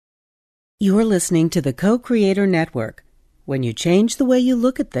You're listening to the Co-Creator Network. When you change the way you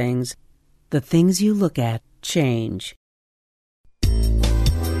look at things, the things you look at change.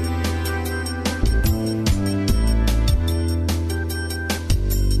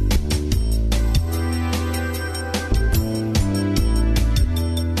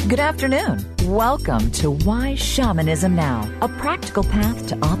 Good afternoon. Welcome to Why Shamanism Now, a practical path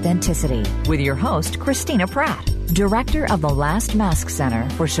to authenticity with your host, Christina Pratt, Director of the Last Mask Center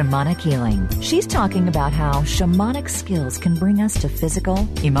for Shamanic Healing. She's talking about how shamanic skills can bring us to physical,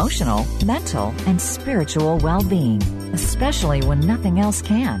 emotional, mental, and spiritual well-being, especially when nothing else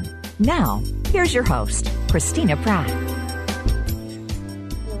can. Now, here's your host, Christina Pratt.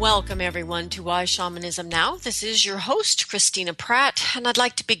 Welcome, everyone, to Why Shamanism Now. This is your host, Christina Pratt, and I'd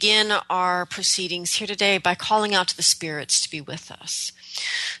like to begin our proceedings here today by calling out to the spirits to be with us.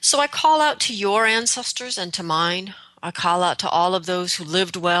 So I call out to your ancestors and to mine. I call out to all of those who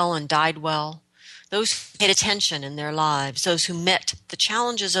lived well and died well, those who paid attention in their lives, those who met the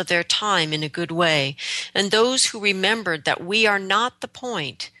challenges of their time in a good way, and those who remembered that we are not the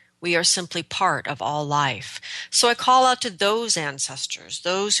point. We are simply part of all life. So I call out to those ancestors,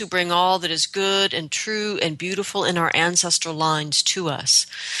 those who bring all that is good and true and beautiful in our ancestral lines to us.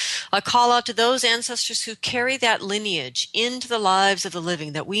 I call out to those ancestors who carry that lineage into the lives of the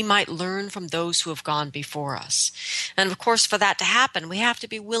living, that we might learn from those who have gone before us. And of course, for that to happen, we have to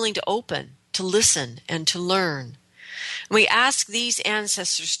be willing to open, to listen, and to learn. We ask these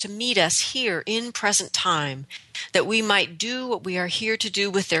ancestors to meet us here in present time, that we might do what we are here to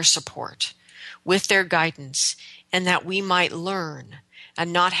do with their support, with their guidance, and that we might learn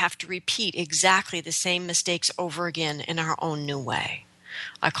and not have to repeat exactly the same mistakes over again in our own new way.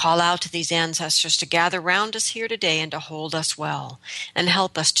 I call out to these ancestors to gather round us here today and to hold us well and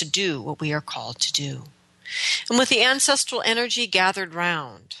help us to do what we are called to do. And with the ancestral energy gathered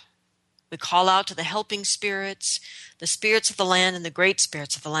round, we call out to the helping spirits, the spirits of the land and the great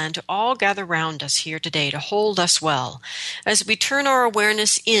spirits of the land to all gather round us here today to hold us well as we turn our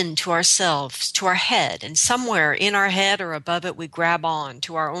awareness into ourselves, to our head, and somewhere in our head or above it we grab on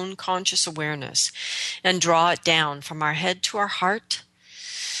to our own conscious awareness and draw it down from our head to our heart,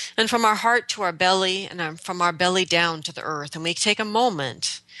 and from our heart to our belly, and from our belly down to the earth. And we take a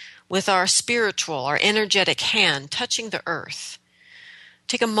moment with our spiritual, our energetic hand touching the earth.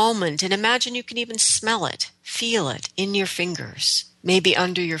 Take a moment and imagine you can even smell it, feel it in your fingers, maybe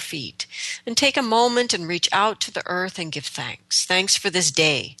under your feet. And take a moment and reach out to the earth and give thanks. Thanks for this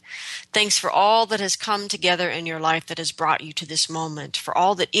day. Thanks for all that has come together in your life that has brought you to this moment, for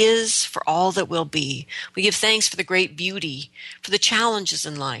all that is, for all that will be. We give thanks for the great beauty, for the challenges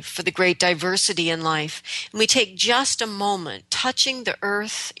in life, for the great diversity in life. And we take just a moment touching the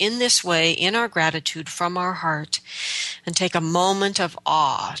earth in this way, in our gratitude from our heart, and take a moment of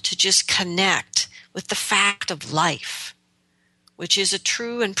awe to just connect with the fact of life, which is a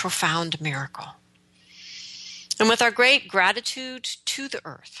true and profound miracle. And with our great gratitude to the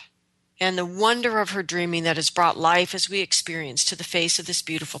earth and the wonder of her dreaming that has brought life as we experience to the face of this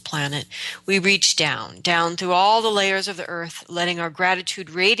beautiful planet, we reach down through all the layers of the earth, letting our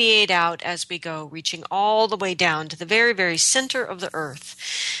gratitude radiate out as we go, reaching all the way down to the very, very center of the earth.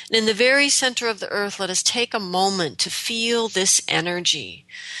 And in the very center of the earth, let us take a moment to feel this energy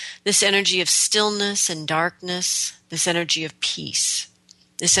of stillness and darkness, this energy of peace,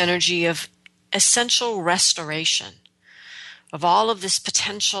 this energy of essential restoration, of all of this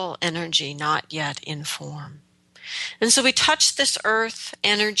potential energy not yet in form. And so we touch this earth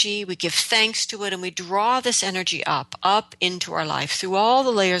energy, we give thanks to it, and we draw this energy up into our life through all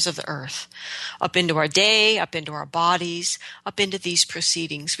the layers of the earth, up into our day, up into our bodies, up into these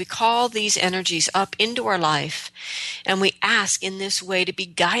proceedings. We call these energies up into our life, and we ask in this way to be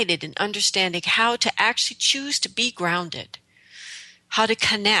guided in understanding how to actually choose to be grounded, how to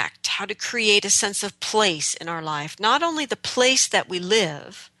connect, how to create a sense of place in our life. Not only the place that we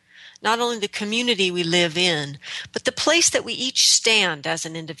live, not only the community we live in, but the place that we each stand as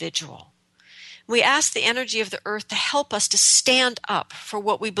an individual. We ask the energy of the earth to help us to stand up for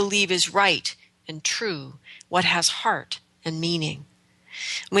what we believe is right and true, what has heart and meaning.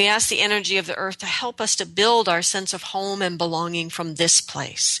 We ask the energy of the earth to help us to build our sense of home and belonging from this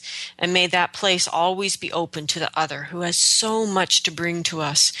place. And may that place always be open to the other who has so much to bring to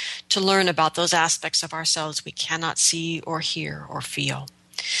us to learn about those aspects of ourselves we cannot see or hear or feel.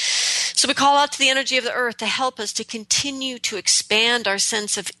 So we call out to the energy of the earth to help us to continue to expand our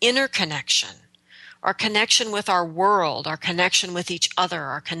sense of interconnection, our connection with our world, our connection with each other,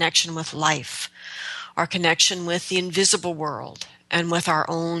 our connection with life, our connection with the invisible world, and with our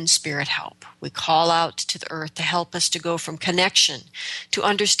own spirit help. We call out to the earth to help us to go from connection to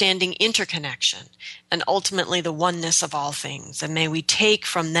understanding interconnection and ultimately the oneness of all things. And may we take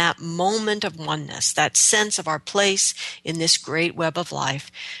from that moment of oneness, that sense of our place in this great web of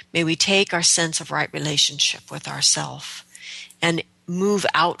life, may we take our sense of right relationship with ourself and move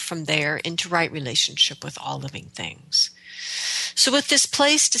out from there into right relationship with all living things. So with this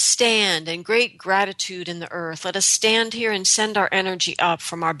place to stand and great gratitude in the earth, let us stand here and send our energy up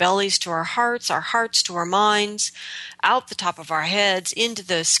from our bellies to our hearts to our minds, out the top of our heads, into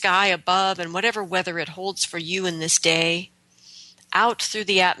the sky above and whatever weather it holds for you in this day, out through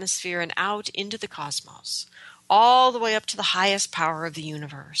the atmosphere and out into the cosmos, all the way up to the highest power of the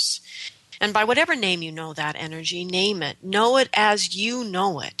universe. And by whatever name you know that energy, name it. Know it as you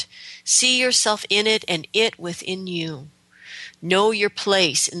know it. See yourself in it and it within you. Know your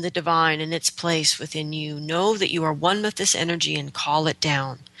place in the divine and its place within you. Know that you are one with this energy and call it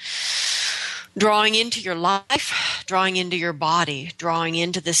down. Drawing into your life, drawing into your body, drawing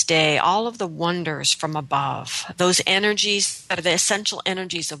into this day, all of the wonders from above. Those energies that are the essential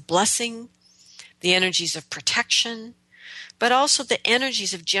energies of blessing, the energies of protection, but also the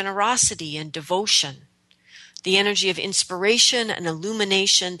energies of generosity and devotion, the energy of inspiration and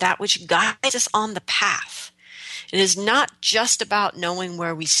illumination, that which guides us on the path. It is not just about knowing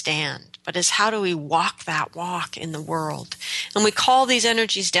where we stand, but is how do we walk that walk in the world. And we call these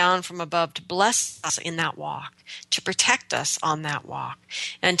energies down from above to bless us in that walk, to protect us on that walk,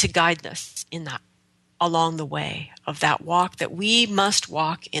 and to guide us in that along the way of that walk that we must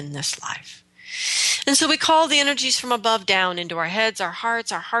walk in this life. And so we call the energies from above down into our heads, our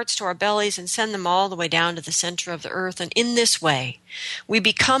hearts to our bellies, and send them all the way down to the center of the earth. And in this way, we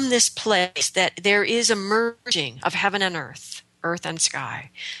become this place that there is a merging of heaven and earth and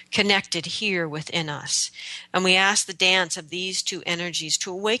sky, connected here within us. And we ask the dance of these two energies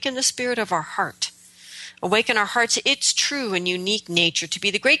to awaken the spirit of our heart, awaken our heart to its true and unique nature, to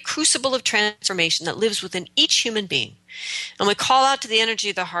be the great crucible of transformation that lives within each human being. And we call out to the energy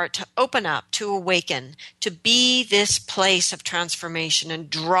of the heart to open up, to awaken, to be this place of transformation and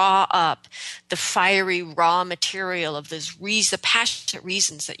draw up the fiery raw material of the passionate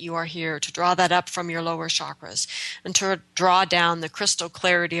reasons that you are here, to draw that up from your lower chakras and to draw down the crystal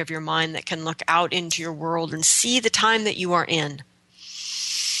clarity of your mind that can look out into your world and see the time that you are in.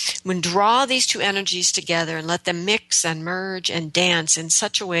 When draw these two energies together and let them mix and merge and dance in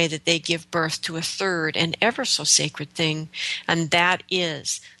such a way that they give birth to a third and ever so sacred thing, and that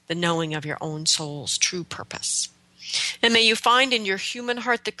is the knowing of your own soul's true purpose. And may you find in your human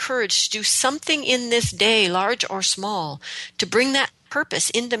heart the courage to do something in this day, large or small, to bring that purpose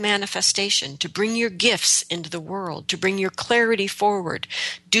into manifestation, to bring your gifts into the world, to bring your clarity forward.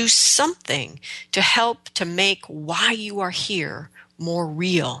 Do something to help to make why you are here more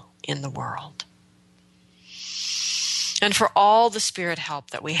real in the world. And for all the spirit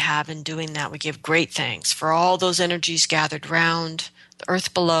help that we have in doing that, we give great thanks for all those energies gathered round, the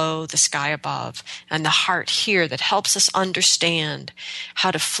earth below, the sky above, and the heart here that helps us understand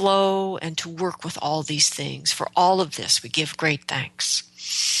how to flow and to work with all these things. For all of this, we give great thanks.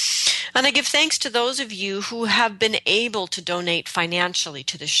 And I give thanks to those of you who have been able to donate financially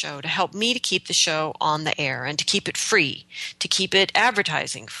to the show to help me to keep the show on the air and to keep it free, to keep it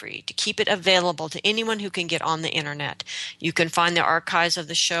advertising free, to keep it available to anyone who can get on the internet. You can find the archives of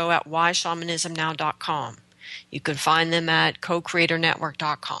the show at whyshamanismnow.com. You can find them at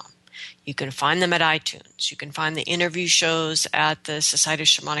co-creatornetwork.com. You can find them at iTunes. You can find the interview shows at the Society of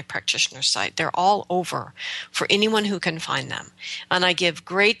Shamanic Practitioners site. They're all over for anyone who can find them. And I give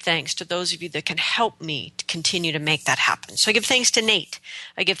great thanks to those of you that can help me to continue to make that happen. So I give thanks to Nate.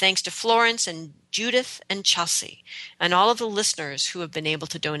 I give thanks to Florence and Judith and Chelsea and all of the listeners who have been able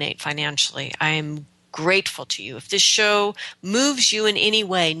to donate financially. I am grateful to you. If this show moves you in any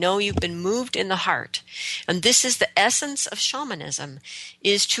way, know you've been moved in the heart. And this is the essence of shamanism,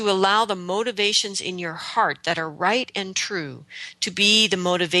 is to allow the motivations in your heart that are right and true to be the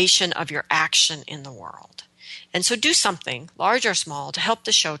motivation of your action in the world. And so do something, large or small, to help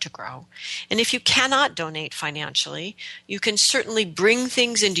the show to grow. And if you cannot donate financially, you can certainly bring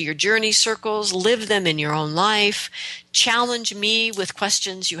things into your journey circles, live them in your own life, challenge me with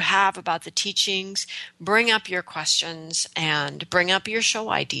questions you have about the teachings, bring up your questions, and bring up your show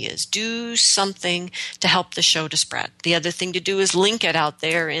ideas. Do something to help the show to spread. The other thing to do is link it out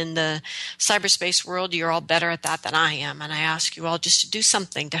there in the cyberspace world. You're all better at that than I am, and I ask you all just to do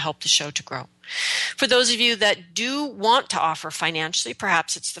something to help the show to grow. For those of you that do want to offer financially,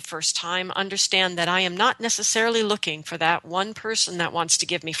 perhaps it's the first time, understand that I am not necessarily looking for that one person that wants to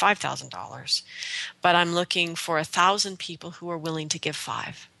give me $5,000, but I'm looking for 1,000 people who are willing to give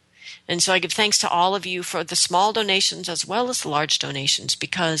 $5. And so I give thanks to all of you for the small donations as well as the large donations,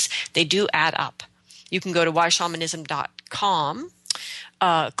 because they do add up. You can go to whyshamanism.com.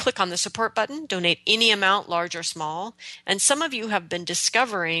 Click on the support button, donate any amount, large or small. And some of you have been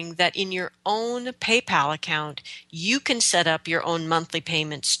discovering that in your own PayPal account, you can set up your own monthly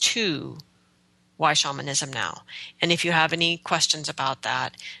payments to Why Shamanism Now. And if you have any questions about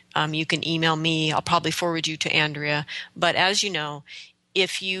that, you can email me. I'll probably forward you to Andrea. But as you know,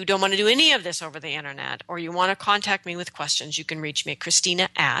 if you don't want to do any of this over the internet, or you want to contact me with questions, you can reach me at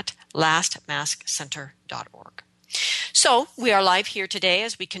Christina@lastmaskcenter.org. So we are live here today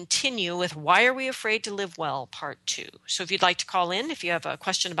as we continue with Why Are We Afraid to Live Well, Part 2. So if you'd like to call in, if you have a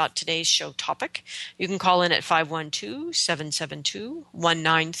question about today's show topic, you can call in at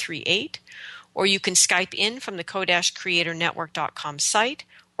 512-772-1938, or you can Skype in from the co-creatornetwork.com site,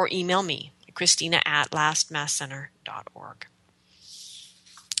 or email me, Christina@lastmaskcenter.org.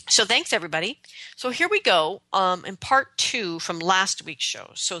 So thanks, everybody. So here we go in Part 2 from last week's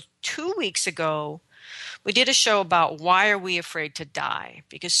show. So 2 weeks ago, we did a show about why are we afraid to die,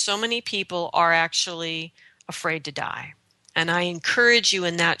 because so many people are actually afraid to die. And I encourage you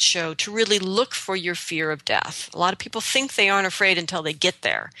in that show to really look for your fear of death. A lot of people think they aren't afraid until they get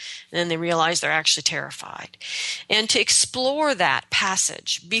there, and then they realize they're actually terrified. And to explore that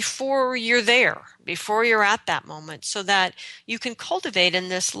passage before you're there, before you're at that moment, so that you can cultivate in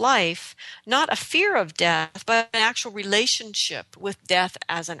this life not a fear of death, but an actual relationship with death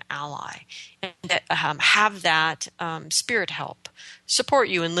as an ally, and have that spirit help support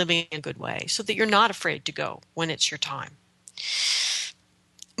you in living in a good way, so that you're not afraid to go when it's your time.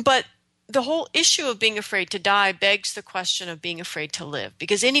 But the whole issue of being afraid to die begs the question of being afraid to live,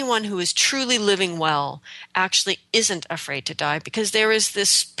 because anyone who is truly living well actually isn't afraid to die, because there is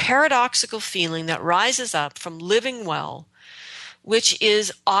this paradoxical feeling that rises up from living well, which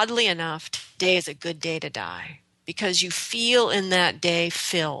is, oddly enough, today is a good day to die, because you feel in that day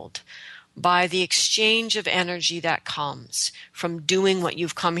filled by the exchange of energy that comes from doing what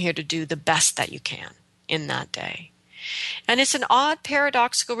you've come here to do the best that you can in that day. And it's an odd,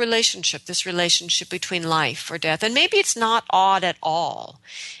 paradoxical relationship, this relationship between life or death. And maybe it's not odd at all.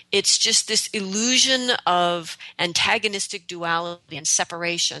 It's just this illusion of antagonistic duality and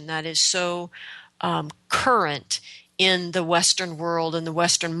separation that is so current in the Western world, in the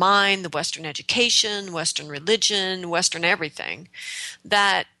Western mind, the Western education, Western religion, Western everything,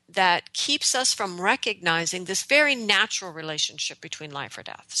 that keeps us from recognizing this very natural relationship between life or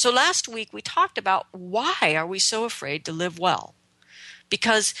death. So last week we talked about why are we so afraid to live well?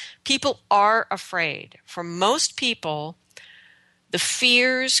 Because people are afraid. For most people, the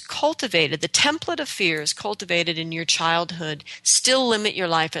fears cultivated, the template of fears cultivated in your childhood still limit your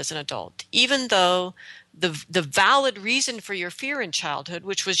life as an adult, even though the valid reason for your fear in childhood,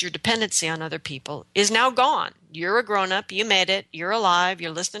 which was your dependency on other people, is now gone. You're a grown-up. You made it. You're alive.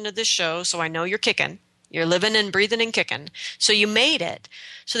 You're listening to this show, so I know you're kicking. You're living and breathing and kicking. So you made it.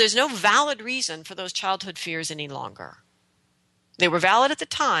 So there's no valid reason for those childhood fears any longer. They were valid at the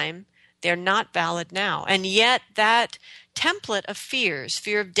time. They're not valid now. And yet that template of fears,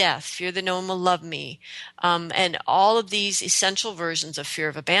 fear of death, fear that no one will love me, and all of these essential versions of fear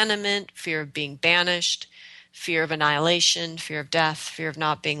of abandonment, fear of being banished, fear of annihilation, fear of death, fear of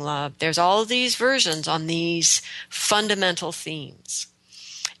not being loved. There's all of these versions on these fundamental themes.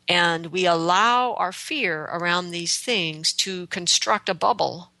 And we allow our fear around these things to construct a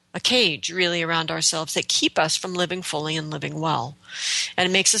bubble, a cage really around ourselves that keep us from living fully and living well. And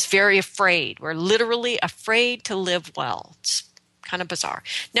it makes us very afraid. We're literally afraid to live well. It's kind of bizarre.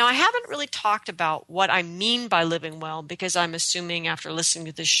 Now, I haven't really talked about what I mean by living well, because I'm assuming after listening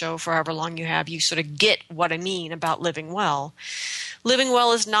to this show for however long you have, you sort of get what I mean about living well. Living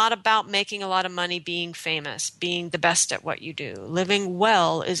well is not about making a lot of money, being famous, being the best at what you do. Living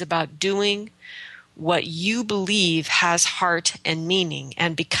well is about doing what you believe has heart and meaning,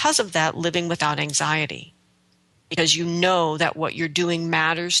 and because of that, living without anxiety, because you know that what you're doing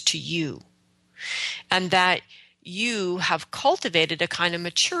matters to you, and that you have cultivated a kind of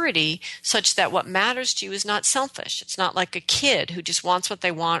maturity such that what matters to you is not selfish. It's not like a kid who just wants what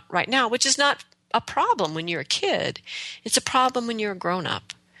they want right now, which is not a problem when you're a kid. It's a problem when you're a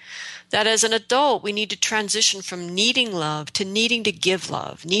grown-up. That as an adult, we need to transition from needing love to needing to give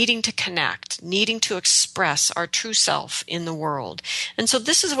love, needing to connect, needing to express our true self in the world. And so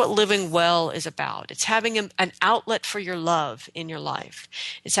this is what living well is about. It's having an outlet for your love in your life.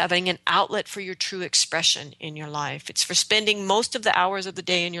 It's having an outlet for your true expression in your life. It's for spending most of the hours of the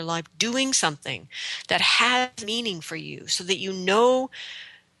day in your life doing something that has meaning for you so that you know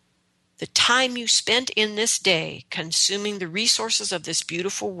the time you spent in this day consuming the resources of this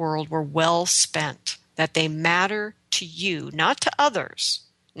beautiful world were well spent, that they matter to you, not to others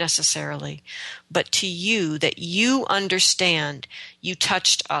necessarily, but to you, that you understand you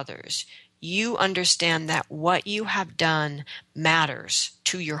touched others. You understand that what you have done matters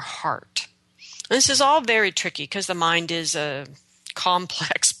to your heart. And this is all very tricky because the mind is a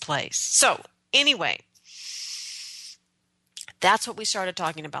complex place. So anyway, that's what we started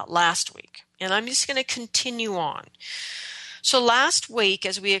talking about last week. And I'm just going to continue on. So last week,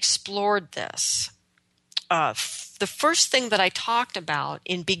 as we explored this, the first thing that I talked about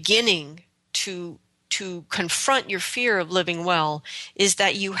in beginning to confront your fear of living well is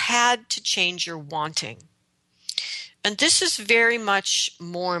that you had to change your wanting. And this is very much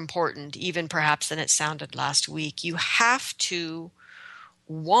more important, even perhaps than it sounded last week. You have to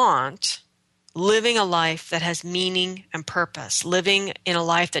want living a life that has meaning and purpose, living in a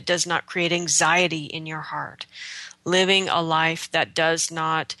life that does not create anxiety in your heart, living a life that does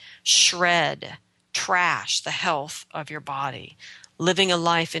not trash the health of your body, living a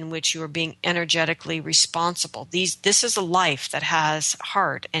life in which you are being energetically responsible. This is a life that has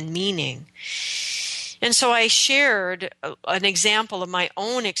heart and meaning. And so I shared an example of my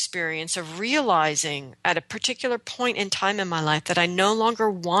own experience of realizing at a particular point in time in my life that I no longer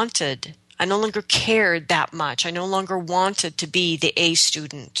cared that much. I no longer wanted to be the A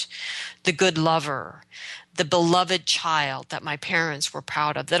student, the good lover, the beloved child that my parents were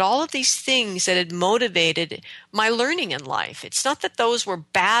proud of, that all of these things that had motivated my learning in life. It's not that those were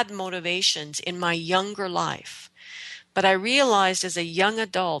bad motivations in my younger life, but I realized as a young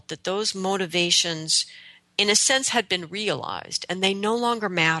adult that those motivations, in a sense, had been realized and they no longer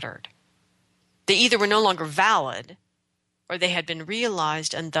mattered. They either were no longer valid or they had been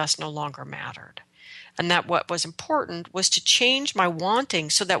realized and thus no longer mattered. And that what was important was to change my wanting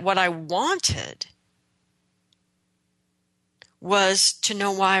so that what I wanted was to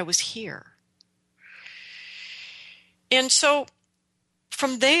know why I was here. And so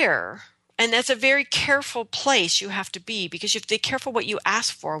from there, and that's a very careful place you have to be, because you have to be careful what you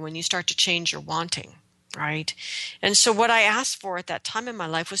ask for when you start to change your wanting, right? And so what I asked for at that time in my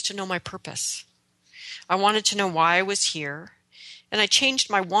life was to know my purpose. I wanted to know why I was here, and I changed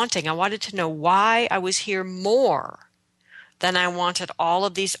my wanting. I wanted to know why I was here more than I wanted all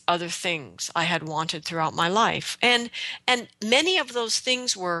of these other things I had wanted throughout my life. And many of those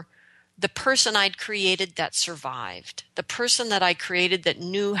things were the person I'd created that survived, the person that I created that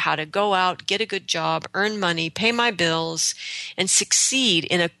knew how to go out, get a good job, earn money, pay my bills, and succeed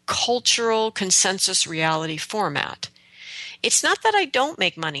in a cultural consensus reality format. It's not that I don't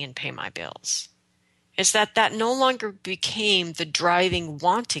make money and pay my bills. It's that no longer became the driving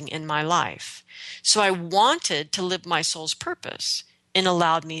wanting in my life. So I wanted to live my soul's purpose in a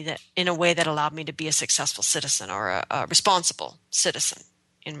way that allowed me to be a successful citizen or a responsible citizen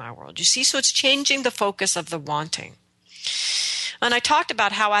in my world. You see, so it's changing the focus of the wanting. And I talked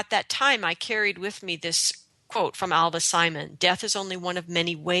about how at that time I carried with me this quote from Alva Simon: "Death is only one of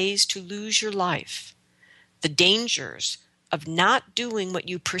many ways to lose your life. The dangers of not doing what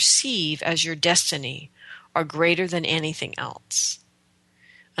you perceive as your destiny are greater than anything else."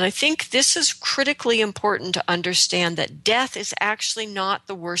 And I think this is critically important to understand, that death is actually not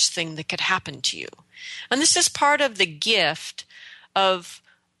the worst thing that could happen to you. And this is part of the gift of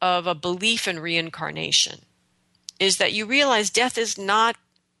a belief in reincarnation, is that you realize death is not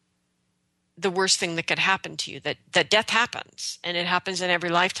the worst thing that could happen to you, that death happens, and it happens in every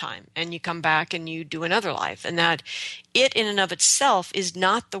lifetime, and you come back and you do another life, and that it in and of itself is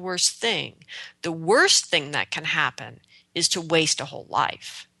not the worst thing. The worst thing that can happen is to waste a whole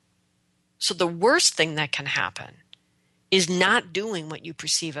life. So the worst thing that can happen is not doing what you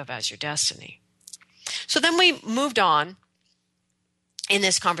perceive of as your destiny. So then we moved on in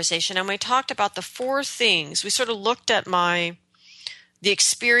this conversation, and we talked about the 4 things. We sort of looked at the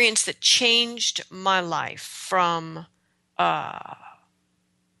experience that changed my life from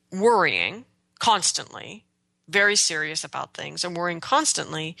worrying constantly, very serious about things, and worrying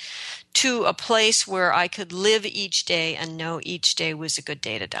constantly, to a place where I could live each day and know each day was a good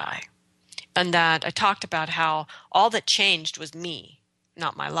day to die. And that I talked about how all that changed was me,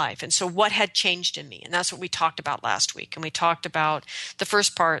 not my life. And so what had changed in me? And that's what we talked about last week. And we talked about, the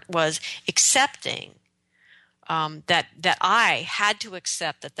first part was accepting that I had to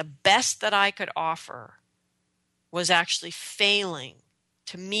accept that the best that I could offer was actually failing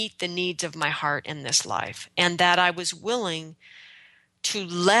to meet the needs of my heart in this life, and that I was willing to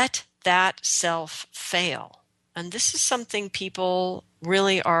let that self fail. And this is something people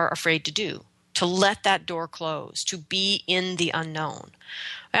really are afraid to do, to let that door close, to be in the unknown.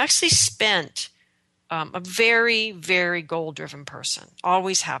 I actually spent a very, very goal-driven person,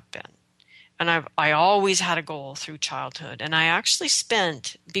 always have been. And I always had a goal through childhood. And I actually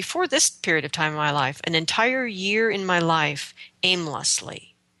spent, before this period of time in my life, an entire year in my life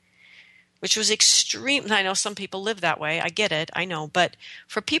aimlessly, which was extreme. I know some people live that way. I get it. I know. But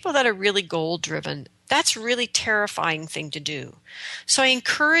for people that are really goal-driven, that's a really terrifying thing to do. So I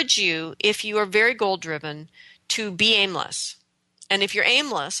encourage you, if you are very goal-driven, to be aimless. And if you're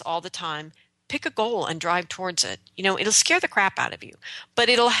aimless all the time, pick a goal and drive towards it. It'll scare the crap out of you, but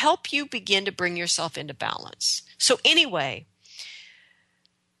it'll help you begin to bring yourself into balance. So anyway,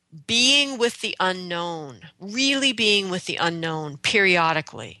 being with the unknown, really being with the unknown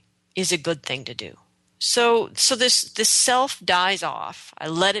periodically is a good thing to do. So this self dies off. I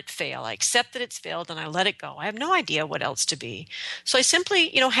let it fail. I accept that it's failed and I let it go. I have no idea what else to be. So I simply,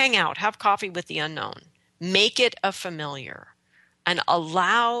 hang out, have coffee with the unknown, make it a familiar, and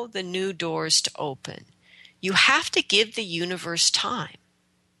allow the new doors to open. You have to give the universe time.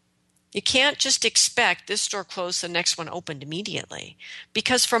 You can't just expect this door closed, the next one opened immediately.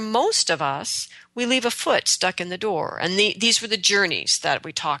 Because for most of us, we leave a foot stuck in the door. And these were the journeys that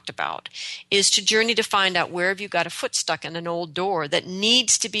we talked about, is to journey to find out where have you got a foot stuck in an old door that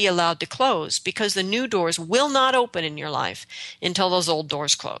needs to be allowed to close, because the new doors will not open in your life until those old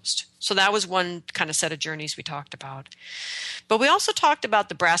doors closed. So that was one kind of set of journeys we talked about. But we also talked about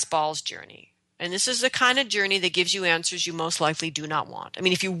the brass balls journey. And this is the kind of journey that gives you answers you most likely do not want. I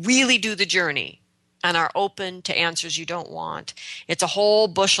mean, if you really do the journey and are open to answers you don't want, it's a whole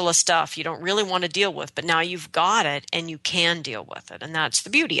bushel of stuff you don't really want to deal with, but now you've got it and you can deal with it. And that's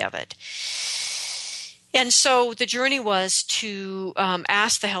the beauty of it. And so the journey was to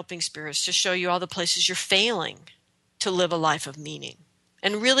ask the helping spirits to show you all the places you're failing to live a life of meaning.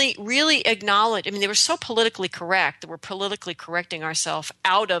 And really, really acknowledge, they were so politically correct that we're politically correcting ourselves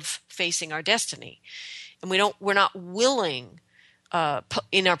out of facing our destiny. And we're not willing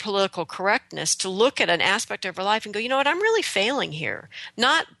in our political correctness to look at an aspect of our life and go, you know what, I'm really failing here.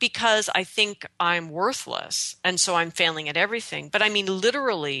 Not because I think I'm worthless and so I'm failing at everything, but I mean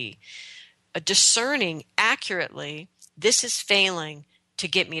literally discerning accurately, this is failing to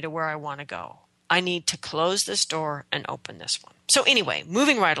get me to where I want to go. I need to close this door and open this one. So anyway,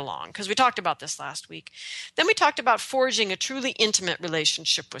 moving right along, because we talked about this last week. Then we talked about forging a truly intimate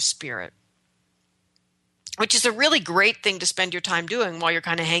relationship with spirit, which is a really great thing to spend your time doing while you're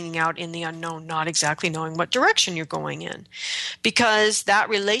kind of hanging out in the unknown, not exactly knowing what direction you're going in. Because that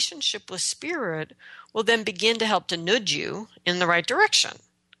relationship with spirit will then begin to help to nudge you in the right direction.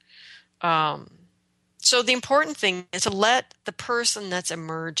 So the important thing is to let the person that's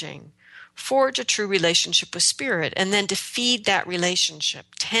emerging forge a true relationship with spirit, and then to feed that relationship,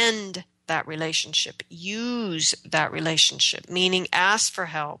 tend that relationship, use that relationship, meaning ask for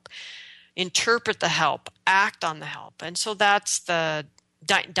help, interpret the help, act on the help. And so that's the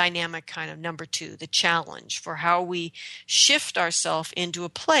dynamic kind of number 2, the challenge for how we shift ourselves into a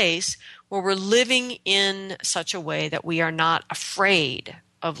place where we're living in such a way that we are not afraid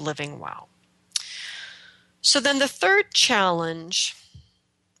of living well. So then the third challenge,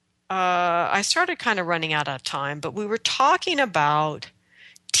 I started kind of running out of time, but we were talking about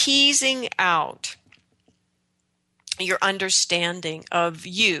teasing out your understanding of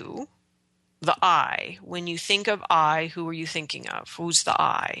you, the I. When you think of I, who are you thinking of? Who's the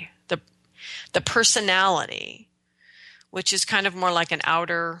I? The personality, which is kind of more like an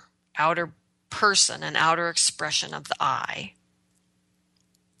outer person, an outer expression of the I.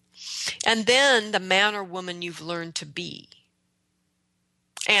 And then the man or woman you've learned to be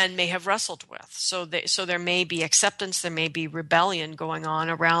and may have wrestled with. So there may be acceptance, there may be rebellion going on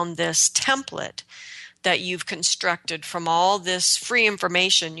around this template that you've constructed from all this free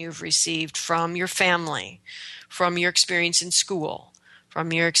information you've received from your family, from your experience in school,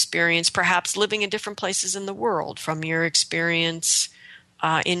 from your experience perhaps living in different places in the world, from your experience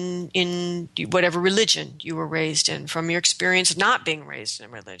in whatever religion you were raised in, from your experience not being raised in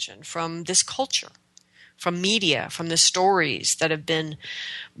religion, from this culture, from media, from the stories that have been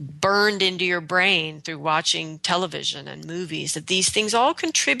burned into your brain through watching television and movies, that these things all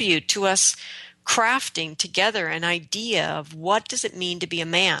contribute to us crafting together an idea of what does it mean to be a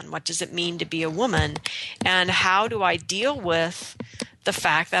man? What does it mean to be a woman? And how do I deal with the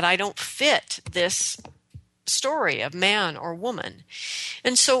fact that I don't fit this story of man or woman?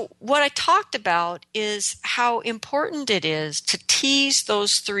 And so what I talked about is how important it is to tease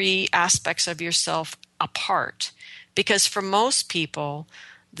those three aspects of yourself apart. Because for most people,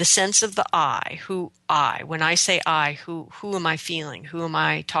 the sense of the I, when I say I, who am I feeling? Who am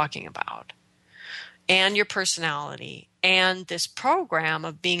I talking about? And your personality and this program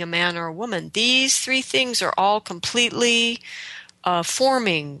of being a man or a woman, these three things are all completely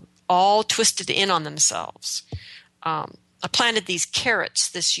forming, all twisted in on themselves. I planted these carrots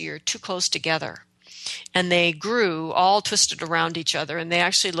this year too close together, and they grew all twisted around each other, and they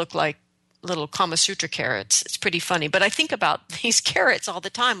actually look like little Kama Sutra carrots. It's pretty funny. But I think about these carrots all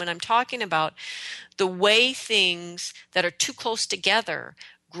the time when I'm talking about the way things that are too close together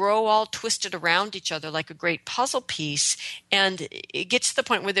grow all twisted around each other like a great puzzle piece, and it gets to the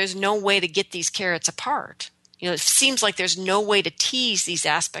point where there's no way to get these carrots apart. You know, it seems like there's no way to tease these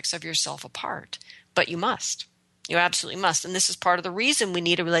aspects of yourself apart, but you must. You absolutely must. And this is part of the reason we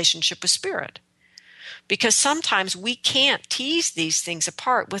need a relationship with Spirit. Because sometimes we can't tease these things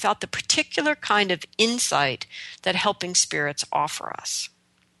apart without the particular kind of insight that helping spirits offer us.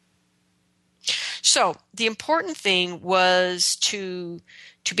 So the important thing was to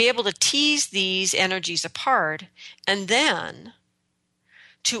be able to tease these energies apart, and then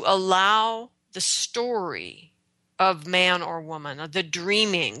to allow the story of man or woman, of the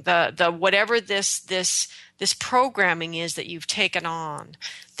dreaming, the whatever this programming is that you've taken on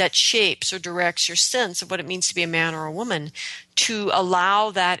that shapes or directs your sense of what it means to be a man or a woman, to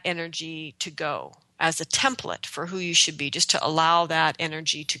allow that energy to go as a template for who you should be, just to allow that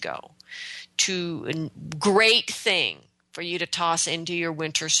energy to go. To a great thing for you to toss into your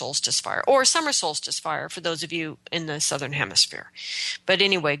winter solstice fire or summer solstice fire for those of you in the southern hemisphere. But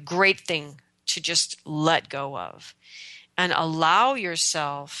anyway, great thing to just let go of and allow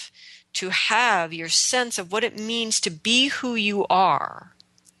yourself to have your sense of what it means to be who you are,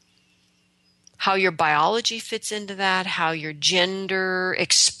 how your biology fits into that, how your gender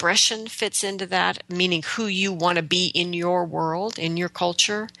expression fits into that, meaning who you want to be in your world, in your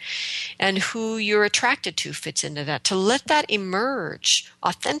culture, and who you're attracted to fits into that. To let that emerge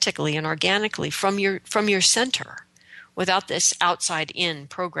authentically and organically from your center without this outside-in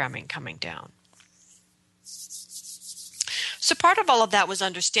programming coming down. So part of all of that was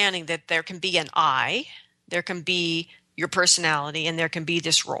understanding that there can be an I, there can be your personality, and there can be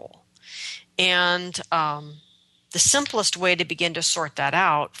this role. And the simplest way to begin to sort that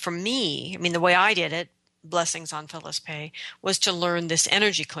out, for me, I mean, the way I did it, blessings on Phyllis Pay, was to learn this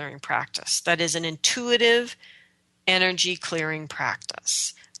energy clearing practice. That is an intuitive energy clearing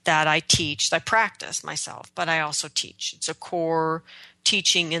practice that I teach, I practice myself, but I also teach. It's a core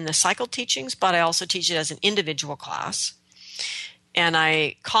teaching in the cycle teachings, but I also teach it as an individual class. And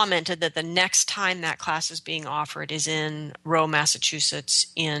I commented that the next time that class is being offered is in Rowe, Massachusetts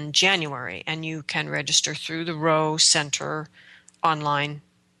in January, and you can register through the Rowe Center online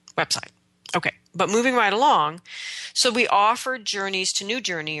website. Okay, but moving right along, so we offered journeys to new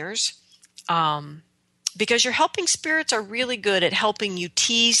journeyers because your helping spirits are really good at helping you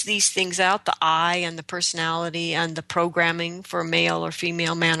tease these things out, the I and the personality and the programming for male or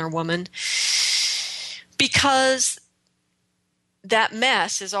female, man or woman, because that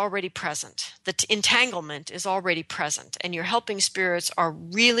mess is already present. The entanglement is already present, and your helping spirits are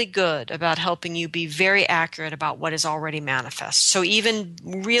really good about helping you be very accurate about what is already manifest. So even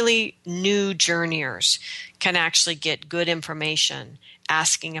really new journeyers can actually get good information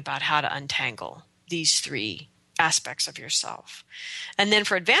asking about how to untangle these three aspects of yourself. And then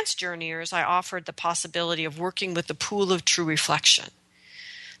for advanced journeyers, I offered the possibility of working with the pool of true reflection.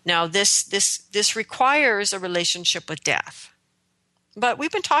 Now, this requires a relationship with death. But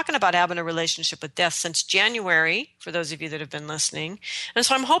we've been talking about having a relationship with death since January, for those of you that have been listening. And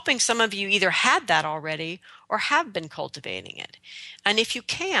so I'm hoping some of you either had that already or have been cultivating it. And if you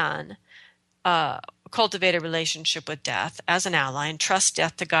can, cultivate a relationship with death as an ally and trust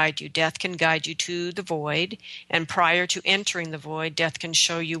death to guide you. Death can guide you to the void. And prior to entering the void, death can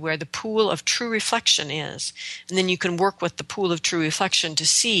show you where the pool of true reflection is. And then you can work with the pool of true reflection to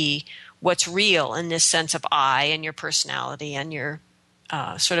see what's real in this sense of I and your personality and your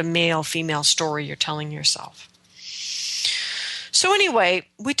sort of male-female story you're telling yourself. So anyway,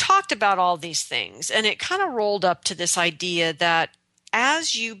 we talked about all these things, and it kind of rolled up to this idea that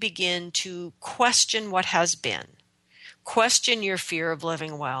as you begin to question what has been, question your fear of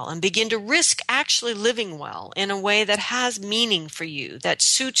living well and begin to risk actually living well in a way that has meaning for you, that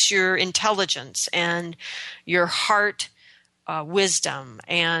suits your intelligence and your heart wisdom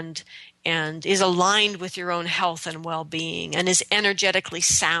and is aligned with your own health and well-being and is energetically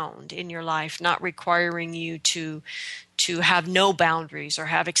sound in your life, not requiring you to have no boundaries or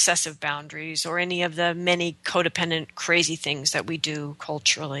have excessive boundaries or any of the many codependent crazy things that we do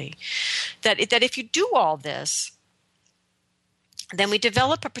culturally. That if you do all this, then we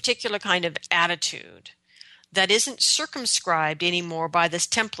develop a particular kind of attitude that isn't circumscribed anymore by this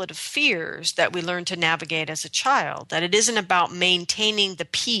template of fears that we learn to navigate as a child, that it isn't about maintaining the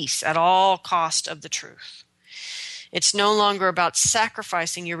peace at all cost of the truth. It's no longer about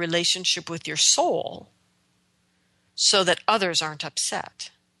sacrificing your relationship with your soul so that others aren't upset.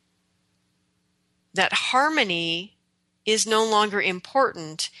 That harmony is no longer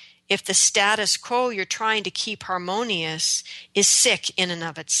important if the status quo you're trying to keep harmonious is sick in and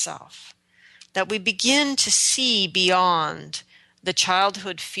of itself. That we begin to see beyond the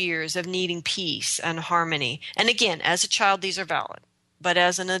childhood fears of needing peace and harmony. And again, as a child, these are valid. But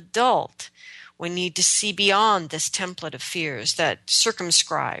as an adult, we need to see beyond this template of fears that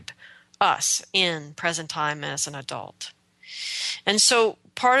circumscribe us in present time as an adult. And so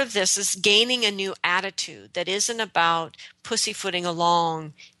part of this is gaining a new attitude that isn't about pussyfooting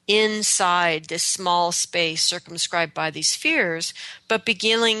along inside this small space circumscribed by these fears, but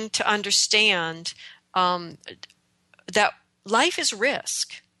beginning to understand that life is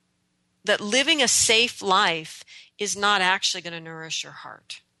risk, that living a safe life is not actually going to nourish your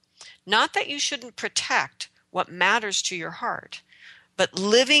heart. Not that you shouldn't protect what matters to your heart, but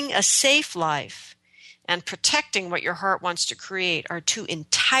living a safe life and protecting what your heart wants to create are two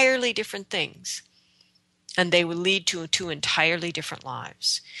entirely different things. And they will lead to two entirely different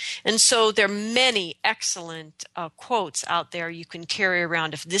lives. And so there are many excellent quotes out there you can carry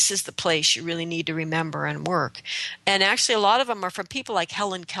around if this is the place you really need to remember and work. And actually a lot of them are from people like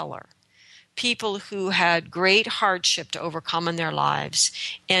Helen Keller, people who had great hardship to overcome in their lives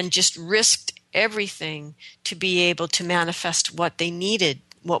and just risked everything to be able to manifest what they needed,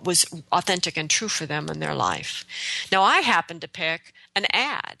 what was authentic and true for them in their life. Now I happen to pick an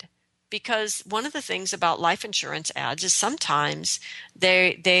ad, because one of the things about life insurance ads is sometimes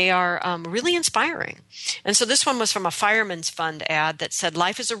they are really inspiring. And so this one was from a Fireman's Fund ad that said,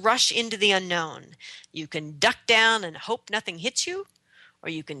 "Life is a rush into the unknown. You can duck down and hope nothing hits you, or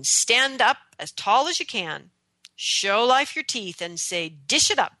you can stand up as tall as you can, show life your teeth and say,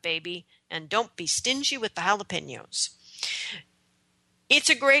 'Dish it up, baby, and don't be stingy with the jalapenos.'" It's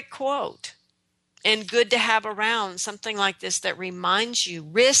a great quote and good to have around, something like this that reminds you,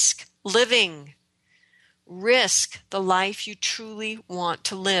 risk living. Risk the life you truly want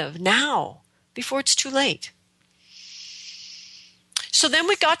to live now, before it's too late. So then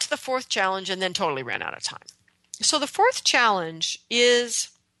we got to the fourth challenge and then totally ran out of time. So the fourth challenge is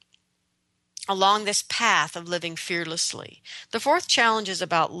along this path of living fearlessly. The fourth challenge is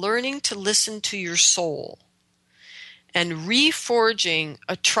about learning to listen to your soul and reforging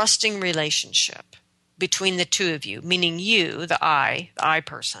a trusting relationship between the two of you, meaning you, the I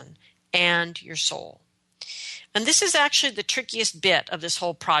person, and your soul. And this is actually the trickiest bit of this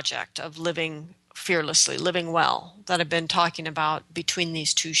whole project of living fearlessly, living well, that I've been talking about between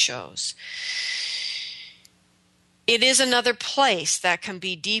these two shows. It is another place that can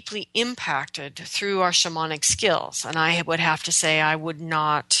be deeply impacted through our shamanic skills. And I would have to say I would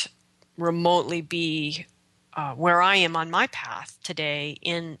not remotely be where I am on my path today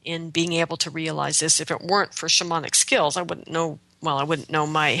in being able to realize this. If it weren't for shamanic skills, I wouldn't know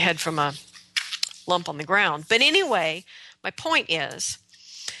my head from a lump on the ground. But anyway, my point is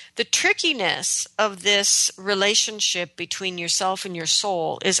the trickiness of this relationship between yourself and your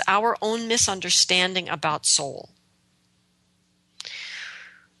soul is our own misunderstanding about soul.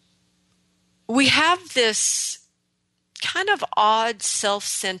 We have this kind of odd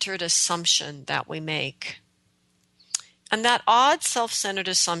self-centered assumption that we make. And that odd self-centered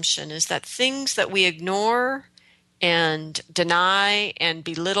assumption is that things that we ignore and deny and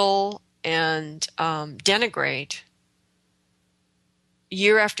belittle and denigrate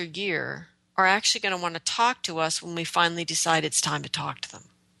year after year are actually going to want to talk to us when we finally decide it's time to talk to them.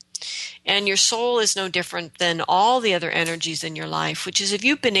 And your soul is no different than all the other energies in your life, which is if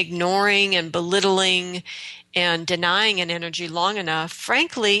you've been ignoring and belittling and denying an energy long enough,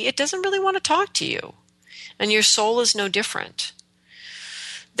 frankly, it doesn't really want to talk to you. And your soul is no different.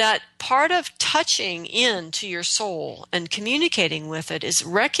 That part of touching into your soul and communicating with it is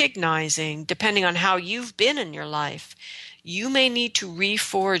recognizing, depending on how you've been in your life, you may need to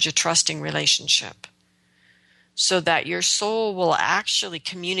reforge a trusting relationship. so that your soul will actually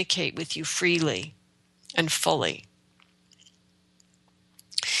communicate with you freely and fully.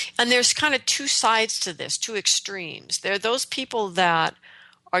 And there's kind of two sides to this, two extremes. There are those people that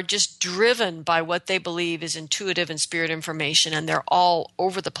are just driven by what they believe is intuitive and spirit information, and they're all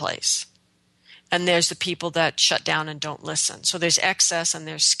over the place. And there's the people that shut down and don't listen. So there's excess and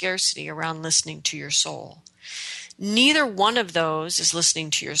there's scarcity around listening to your soul. Neither one of those is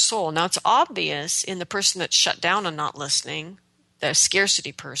listening to your soul. Now, it's obvious in the person that's shut down and not listening, the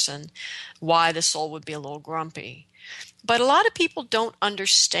scarcity person, why the soul would be a little grumpy. But a lot of people don't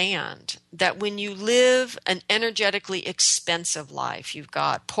understand that when you live an energetically expensive life, you've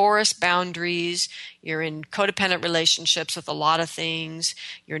got porous boundaries, you're in codependent relationships with a lot of things,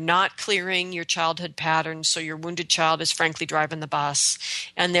 you're not clearing your childhood patterns, so your wounded child is frankly driving the bus,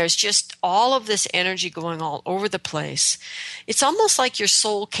 and there's just all of this energy going all over the place. It's almost like your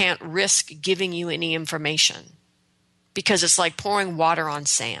soul can't risk giving you any information because it's like pouring water on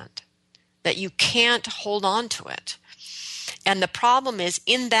sand, that you can't hold on to it. And the problem is,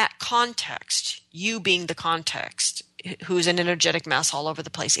 in that context, you being the context, who's an energetic mess all over the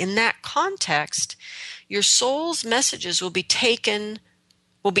place, in that context, your soul's messages will be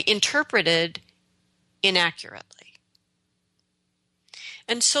interpreted inaccurately.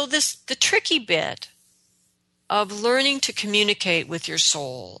 And so the tricky bit of learning to communicate with your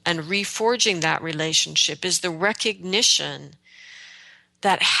soul and reforging that relationship is the recognition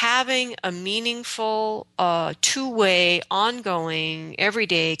that having a meaningful, two-way, ongoing,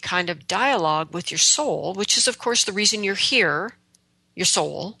 everyday kind of dialogue with your soul, which is, of course, the reason you're here, your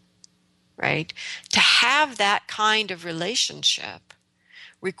soul, right? To have that kind of relationship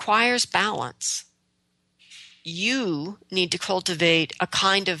requires balance. You need to cultivate a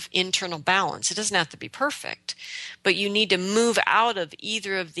kind of internal balance. It doesn't have to be perfect, but you need to move out of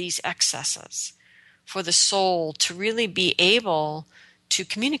either of these excesses for the soul to really be able to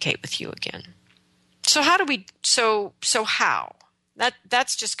communicate with you again. So how?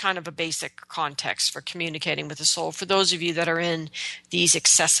 That's just kind of a basic context for communicating with the soul for those of you that are in these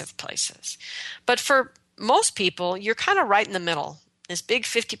excessive places. But for most people, you're kind of right in the middle, this big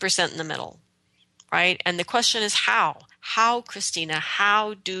 50% in the middle, right? And the question is how? How, Christina,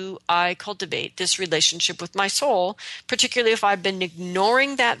 how do I cultivate this relationship with my soul, particularly if I've been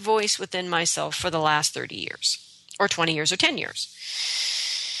ignoring that voice within myself for the last 30 years or 20 years or 10 years?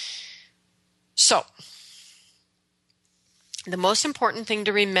 So, the most important thing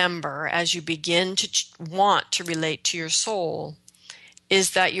to remember as you begin to want to relate to your soul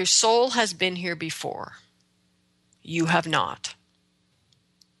is that your soul has been here before. You have not.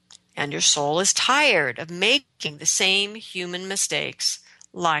 And your soul is tired of making the same human mistakes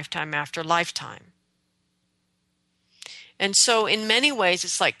lifetime after lifetime. And so in many ways,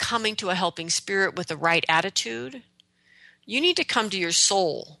 it's like coming to a helping spirit with the right attitude. You need to come to your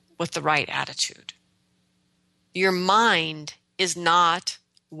soul with the right attitude. Your mind is not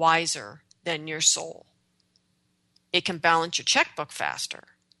wiser than your soul. It can balance your checkbook faster,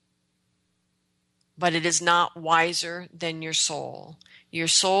 but it is not wiser than your soul. Your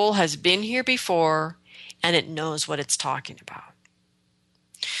soul has been here before, and it knows what it's talking about.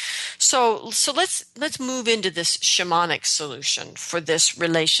 So let's move into this shamanic solution for this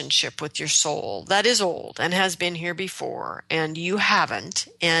relationship with your soul that is old and has been here before, and you haven't,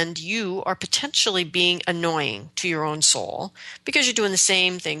 and you are potentially being annoying to your own soul because you're doing the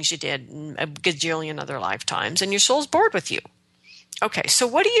same things you did in a gajillion other lifetimes, and your soul's bored with you. Okay, so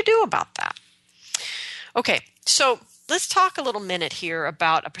what do you do about that? Okay, so let's talk a little minute here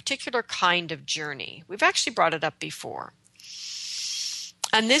about a particular kind of journey. We've actually brought it up before.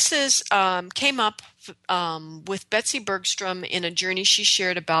 And this is came up with Betsy Bergstrom in a journey she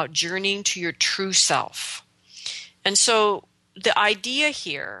shared about journeying to your true self. And so the idea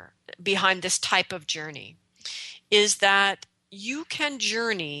here behind this type of journey is that you can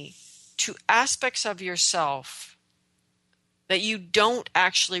journey to aspects of yourself that you don't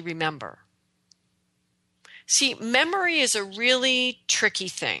actually remember. See, memory is a really tricky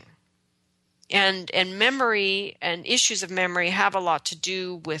thing. And memory and issues of memory have a lot to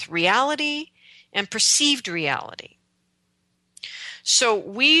do with reality and perceived reality. So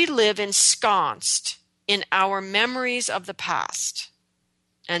we live ensconced in our memories of the past,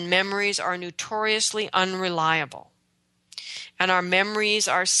 and memories are notoriously unreliable. And our memories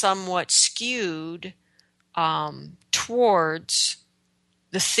are somewhat skewed towards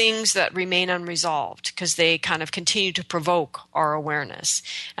the things that remain unresolved because they kind of continue to provoke our awareness.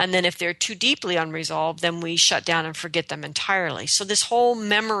 And then if they're too deeply unresolved, then we shut down and forget them entirely. So this whole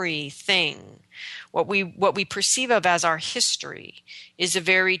memory thing, what we perceive of as our history, is a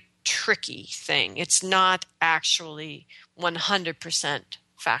very tricky thing. It's not actually 100%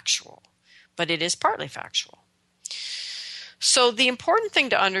 factual, but it is partly factual. So the important thing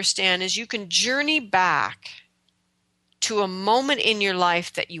to understand is you can journey back to a moment in your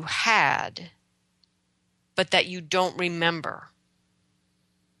life that you had, but that you don't remember.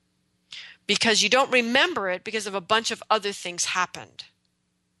 Because you don't remember it because of a bunch of other things happened.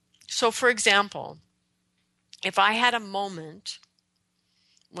 So for example, if I had a moment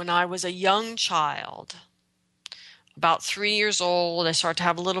when I was a young child, about 3 years old, I start to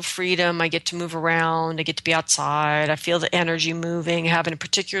have a little freedom. I get to move around. I get to be outside. I feel the energy moving, having a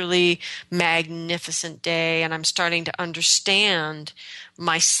particularly magnificent day. And I'm starting to understand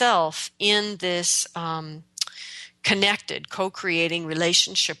myself in this connected, co-creating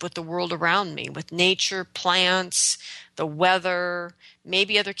relationship with the world around me, with nature, plants, the weather,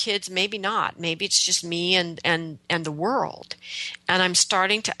 maybe other kids, maybe not. Maybe it's just me and the world. And I'm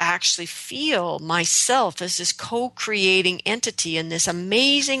starting to actually feel myself as this co-creating entity in this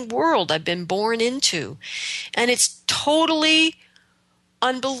amazing world I've been born into. And it's totally,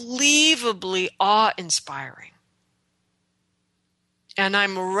 unbelievably awe-inspiring. And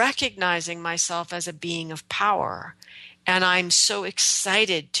I'm recognizing myself as a being of power. And I'm so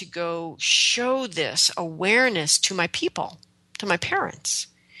excited to go show this awareness to my people, to my parents.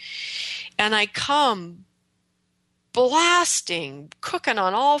 And I come blasting, cooking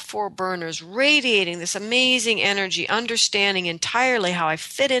on all 4 burners, radiating this amazing energy, understanding entirely how I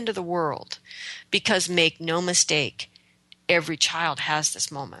fit into the world. Because make no mistake, every child has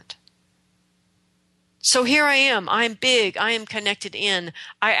this moment. So here I am. I'm big. I am connected in.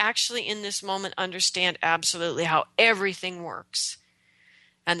 I actually, in this moment, understand absolutely how everything works.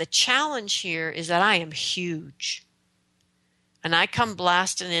 And the challenge here is that I am huge. And I come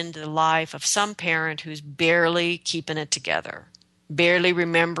blasting into the life of some parent who's barely keeping it together, barely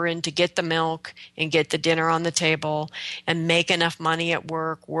remembering to get the milk and get the dinner on the table and make enough money at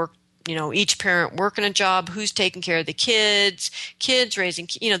work, each parent working a job, who's taking care of the kids raising,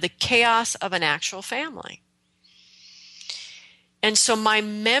 the chaos of an actual family. And so my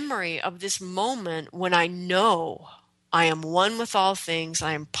memory of this moment when I know I am one with all things,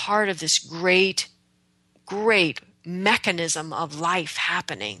 I am part of this great, great mechanism of life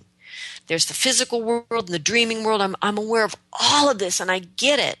happening. There's the physical world and the dreaming world. I'm aware of all of this and I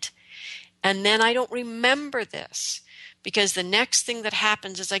get it. And then I don't remember this. Because the next thing that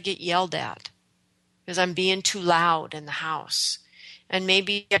happens is I get yelled at because I'm being too loud in the house. And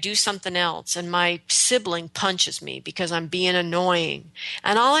maybe I do something else and my sibling punches me because I'm being annoying.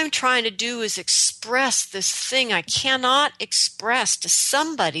 And all I'm trying to do is express this thing I cannot express to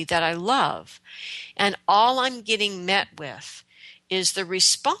somebody that I love. And all I'm getting met with is the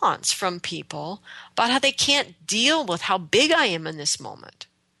response from people about how they can't deal with how big I am in this moment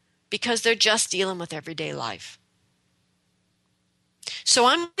because they're just dealing with everyday life. So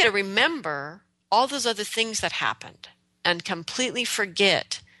I'm going to remember all those other things that happened and completely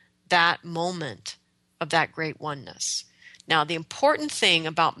forget that moment of that great oneness. Now, the important thing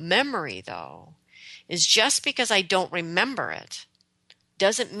about memory, though, is just because I don't remember it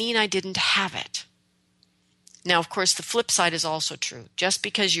doesn't mean I didn't have it. Now, of course, the flip side is also true. Just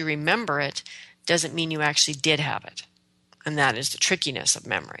because you remember it doesn't mean you actually did have it. And that is the trickiness of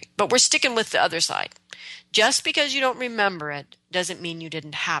memory. But we're sticking with the other side. Just because you don't remember it doesn't mean you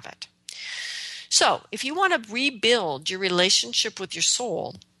didn't have it. So, if you want to rebuild your relationship with your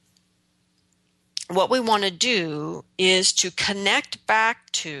soul, what we want to do is to connect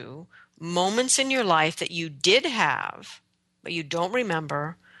back to moments in your life that you did have, but you don't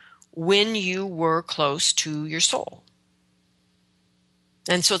remember, when you were close to your soul.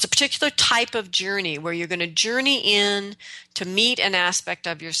 And so it's a particular type of journey where you're going to journey in to meet an aspect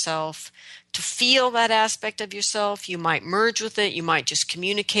of yourself, to feel that aspect of yourself. You might merge with it. You might just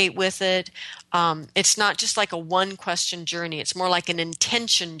communicate with it. It's not just like a one-question journey. It's more like an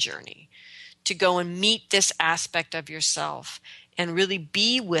intention journey to go and meet this aspect of yourself and really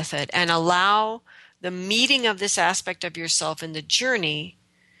be with it and allow the meeting of this aspect of yourself in the journey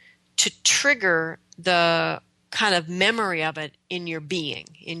to trigger the kind of memory of it in your being,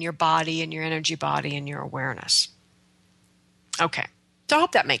 in your body, in your energy body, in your awareness. Okay. So I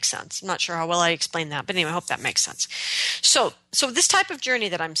hope that makes sense. I'm not sure how well I explained that, but anyway, I hope that makes sense. So this type of journey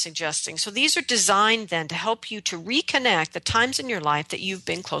that I'm suggesting, so these are designed then to help you to reconnect the times in your life that you've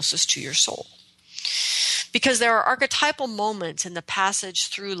been closest to your soul. Because there are archetypal moments in the passage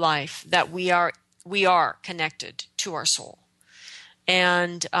through life that we are connected to our soul.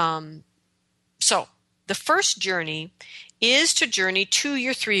 And so the first journey is to journey to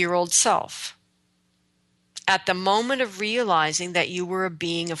your 3-year-old self. at the moment of realizing that you were a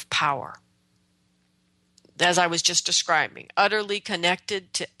being of power. As I was just describing, utterly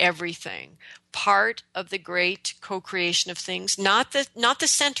connected to everything, part of the great co-creation of things, not the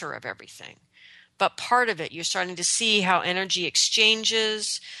center of everything, but part of it. You're starting to see how energy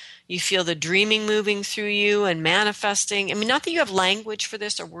exchanges. You feel the dreaming moving through you and manifesting. I mean, not that you have language for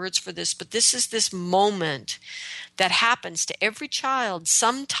this or words for this, but this is this moment that happens to every child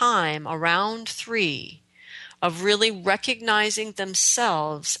sometime around 3 of really recognizing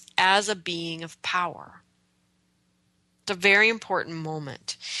themselves as a being of power. It's a very important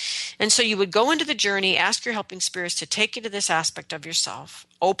moment. And so you would go into the journey, ask your helping spirits to take you to this aspect of yourself,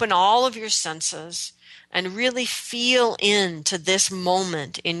 open all of your senses, and really feel into this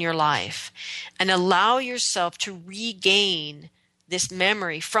moment in your life and allow yourself to regain this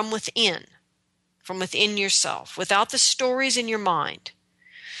memory from within yourself, without the stories in your mind,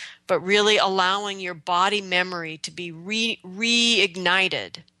 but really allowing your body memory to be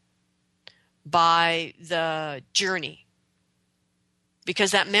reignited by the journey.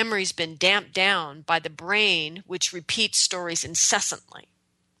 Because that memory's been damped down by the brain, which repeats stories incessantly,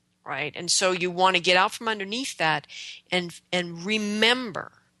 right? And so you want to get out from underneath that and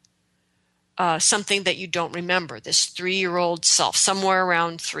remember something that you don't remember, this 3-year-old self, somewhere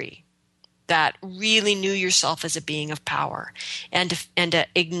around 3, that really knew yourself as a being of power, and to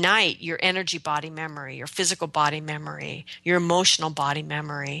ignite your energy body memory, your physical body memory, your emotional body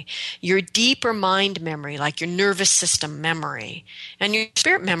memory, your deeper mind memory, like your nervous system memory, and your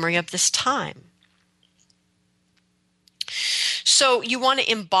spirit memory of this time. So you want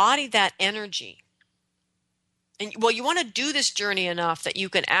to embody that energy. And you want to do this journey enough that you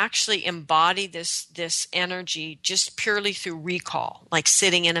can actually embody this energy just purely through recall, like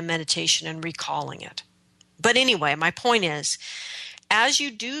sitting in a meditation and recalling it. But anyway, my point is, as you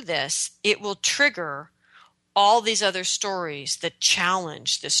do this, it will trigger all these other stories that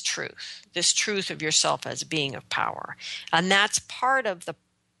challenge this truth of yourself as a being of power. And that's part of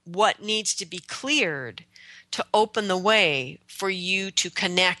what needs to be cleared to open the way for you to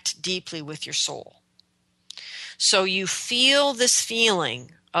connect deeply with your soul. So you feel this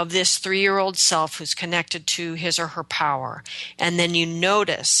feeling of this 3-year-old self who's connected to his or her power, and then you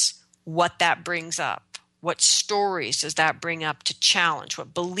notice what that brings up. What stories does that bring up to challenge?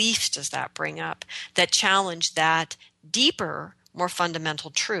 What beliefs does that bring up that challenge that deeper, more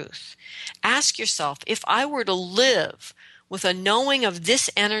fundamental truth? Ask yourself, if I were to live with a knowing of this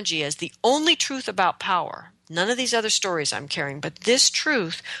energy as the only truth about power, none of these other stories I'm carrying, but this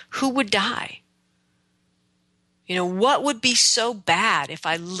truth, who would die? What would be so bad if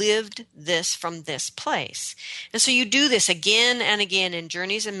I lived this from this place? And so you do this again and again in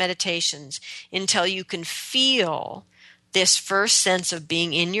journeys and meditations until you can feel this first sense of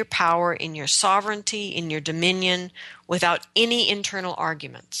being in your power, in your sovereignty, in your dominion, without any internal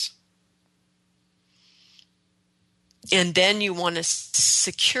arguments. And then you want to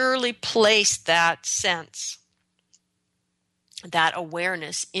securely place that sense, that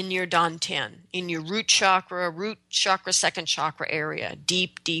awareness in your Dantian, in your root chakra, second chakra area,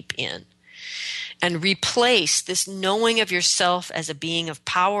 deep, deep in. And replace this knowing of yourself as a being of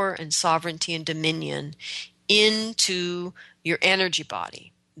power and sovereignty and dominion into your energy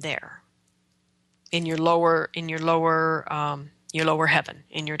body there, in your lower heaven,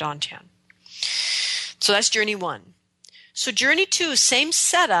 in your Dantian. So that's journey 1. So journey 2, same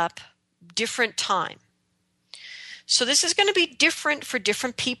setup, different time. So this is going to be different for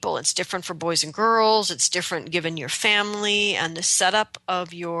different people. It's different for boys and girls. It's different given your family and the setup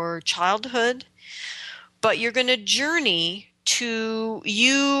of your childhood. But you're going to journey to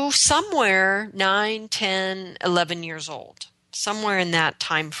you somewhere 9, 10, 11 years old, somewhere in that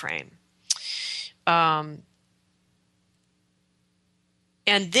time frame. And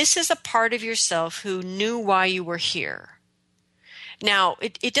this is a part of yourself who knew why you were here. Now,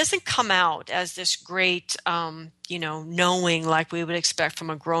 it doesn't come out as this great, knowing like we would expect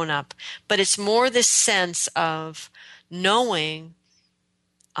from a grown-up, but it's more this sense of knowing,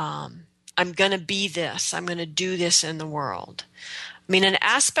 I'm going to be this, I'm going to do this in the world. I mean, an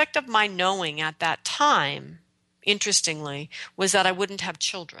aspect of my knowing at that time, interestingly, was that I wouldn't have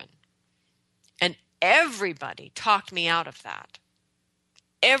children. And everybody talked me out of that.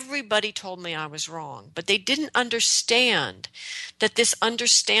 Everybody told me I was wrong, but they didn't understand that this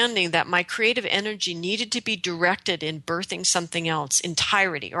understanding that my creative energy needed to be directed in birthing something else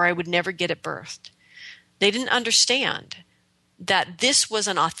entirety, or I would never get it birthed. They didn't understand that this was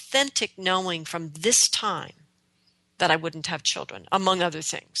an authentic knowing from this time that I wouldn't have children, among other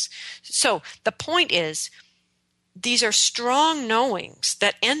things. So the point is, these are strong knowings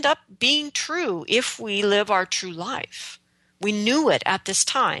that end up being true if we live our true life. We knew it at this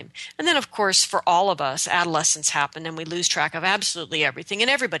time. And then, of course, for all of us, adolescence happened and we lose track of absolutely everything, and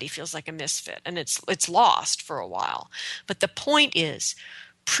everybody feels like a misfit, and it's lost for a while. But the point is,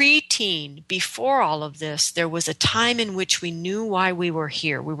 preteen, before all of this, there was a time in which we knew why we were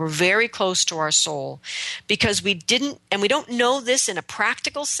here. We were very close to our soul because we didn't, and we don't know this in a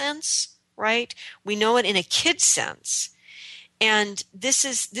practical sense, right? We know it in a kid sense. And this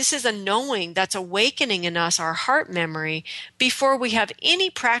is a knowing that's awakening in us, our heart memory, before we have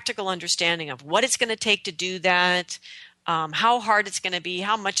any practical understanding of what it's going to take to do that, how hard it's going to be,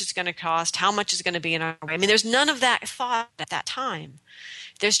 how much it's going to cost, how much it's going to be in our way. I mean, there's none of that thought at that time.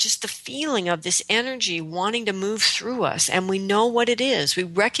 There's just the feeling of this energy wanting to move through us, and we know what it is. We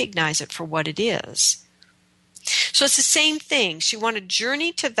recognize it for what it is. So it's the same thing. She wanted to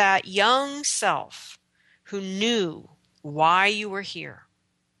journey to that young self who knew why you were here.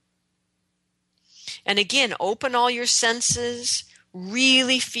 And again, open all your senses,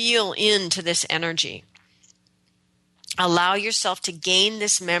 really feel into this energy. Allow yourself to gain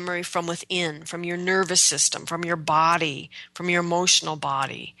this memory from within, from your nervous system, from your body, from your emotional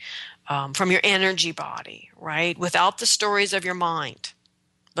body, from your energy body, right? Without the stories of your mind,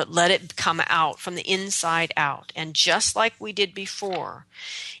 but let it come out from the inside out. And just like we did before,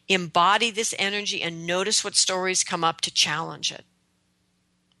 embody this energy and notice what stories come up to challenge it,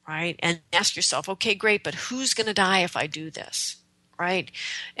 right? And ask yourself, okay, great, but who's going to die if I do this, right?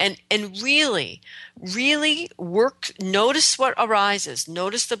 And really work, notice what arises,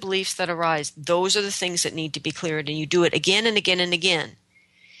 notice the beliefs that arise. Those are the things that need to be cleared, and you do it again and again and again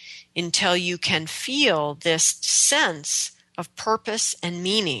until you can feel this sense of purpose and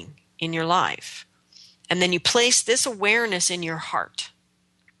meaning in your life. And then you place this awareness in your heart.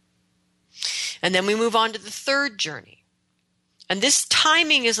 And then we move on to the third journey. And this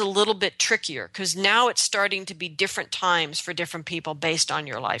timing is a little bit trickier because now it's starting to be different times for different people based on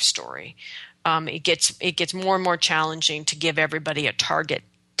your life story. It gets more and more challenging to give everybody a target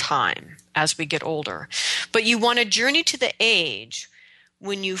time as we get older. But you want to journey to the age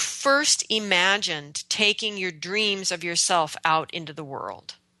when you first imagined taking your dreams of yourself out into the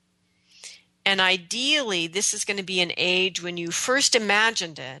world. And ideally, this is going to be an age when you first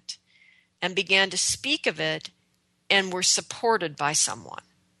imagined it and began to speak of it and were supported by someone.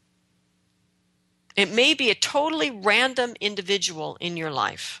 It may be a totally random individual in your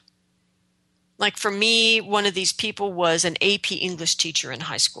life. Like for me, one of these people was an AP English teacher in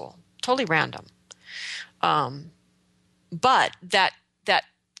high school. Totally random. But that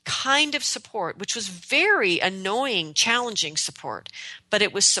kind of support, which was very annoying, challenging support, but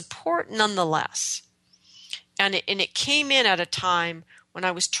it was support nonetheless. And it came in at a time when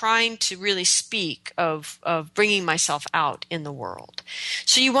I was trying to really speak of bringing myself out in the world.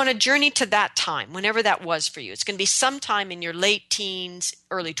 So you want to journey to that time, whenever that was for you. It's going to be sometime in your late teens,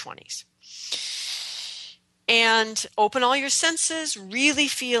 early 20s. And open all your senses, really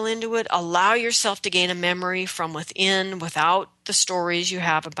feel into it, allow yourself to gain a memory from within without the stories you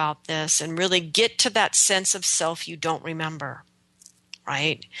have about this, and really get to that sense of self you don't remember,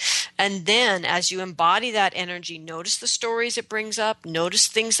 right? And then as you embody that energy, notice the stories it brings up, notice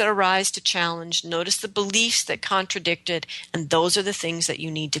things that arise to challenge, notice the beliefs that contradict it, and those are the things that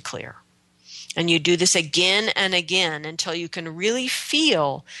you need to clear. And you do this again and again until you can really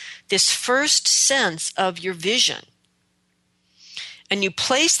feel this first sense of your vision. And you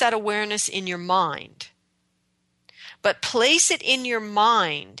place that awareness in your mind. But place it in your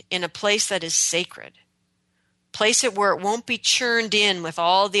mind in a place that is sacred. Place it where it won't be churned in with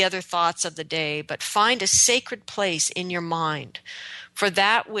all the other thoughts of the day, but find a sacred place in your mind for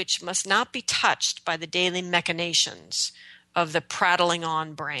that which must not be touched by the daily machinations of the prattling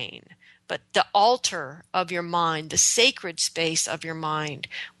on brain. But the altar of your mind, the sacred space of your mind,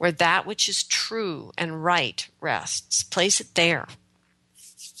 where that which is true and right rests. Place it there.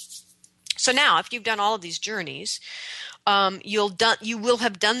 So now, if you've done all of these journeys, you will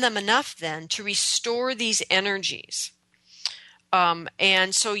have done them enough then to restore these energies.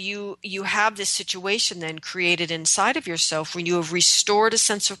 And so you have this situation then created inside of yourself where you have restored a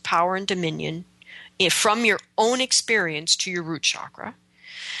sense of power and dominion from your own experience to your root chakra.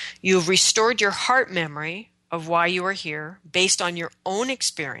 You have restored your heart memory of why you are here based on your own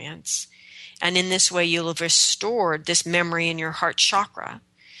experience. And in this way, you'll have restored this memory in your heart chakra.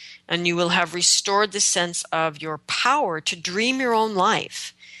 And you will have restored the sense of your power to dream your own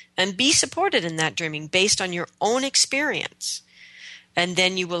life and be supported in that dreaming based on your own experience. And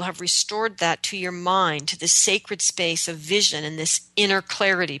then you will have restored that to your mind, to the sacred space of vision in this inner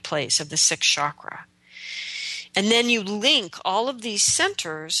clarity place of the sixth chakra. And then you link all of these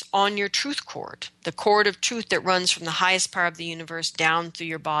centers on your truth cord, the cord of truth that runs from the highest part of the universe down through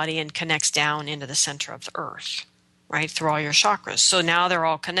your body and connects down into the center of the earth, right, through all your chakras. So now they're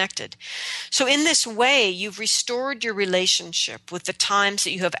all connected. So in this way, you've restored your relationship with the times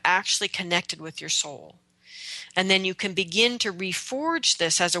that you have actually connected with your soul. And then you can begin to reforge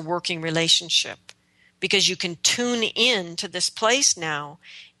this as a working relationship, because you can tune in to this place now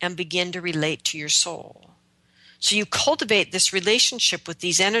and begin to relate to your soul. So you cultivate this relationship with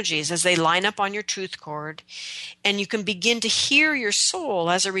these energies as they line up on your truth cord, and you can begin to hear your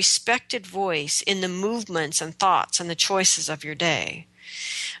soul as a respected voice in the movements and thoughts and the choices of your day.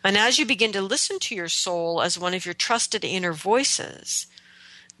 And as you begin to listen to your soul as one of your trusted inner voices,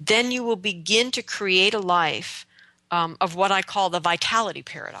 then you will begin to create a life of what I call the vitality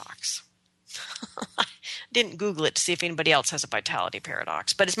paradox. I didn't Google it to see if anybody else has a vitality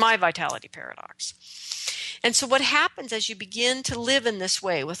paradox, but it's my vitality paradox. And so what happens as you begin to live in this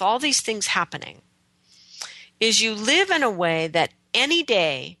way with all these things happening is you live in a way that any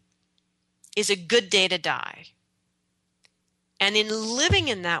day is a good day to die. And in living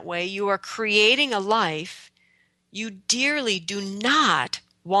in that way, you are creating a life you dearly do not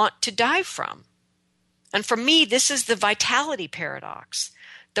want to die from. And for me, this is the vitality paradox.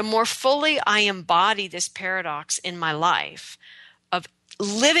 The more fully I embody this paradox in my life of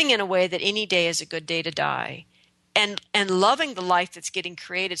living in a way that any day is a good day to die, and loving the life that's getting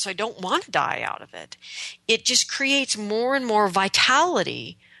created, so I don't want to die out of it, it just creates more and more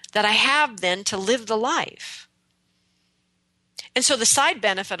vitality that I have then to live the life. And so the side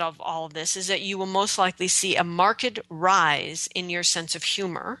benefit of all of this is that you will most likely see a marked rise in your sense of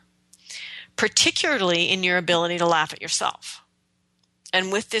humor, particularly in your ability to laugh at yourself.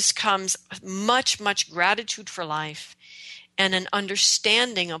 And with this comes much, much gratitude for life and an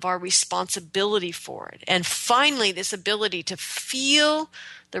understanding of our responsibility for it. And finally, this ability to feel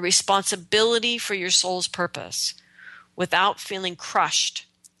the responsibility for your soul's purpose without feeling crushed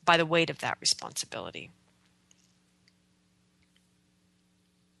by the weight of that responsibility.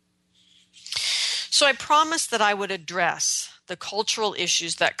 So I promised that I would address the cultural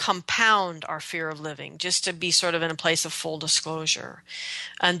issues that compound our fear of living, just to be sort of in a place of full disclosure.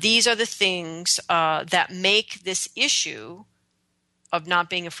 And these are the things that make this issue of not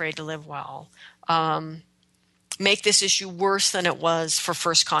being afraid to live well, make this issue worse than it was for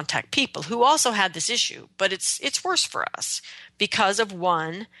first contact people who also had this issue. But it's worse for us because of,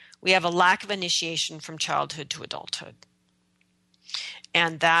 one, we have a lack of initiation from childhood to adulthood.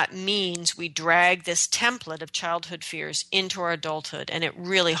 And that means we drag this template of childhood fears into our adulthood, and it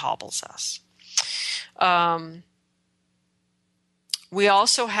really hobbles us. We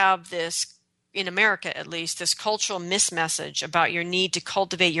also have this, in America at least, this cultural mismessage about your need to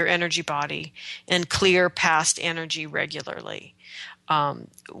cultivate your energy body and clear past energy regularly.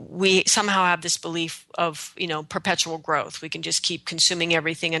 We somehow have this belief of, perpetual growth. We can just keep consuming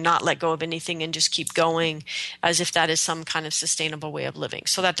everything and not let go of anything and just keep going as if that is some kind of sustainable way of living.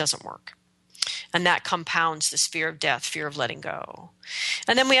 So that doesn't work. And that compounds this fear of death, fear of letting go.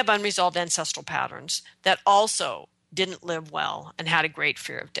 And then we have unresolved ancestral patterns that also didn't live well and had a great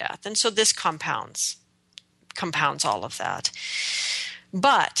fear of death. And so this compounds all of that.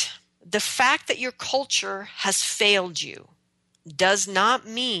 But the fact that your culture has failed you does not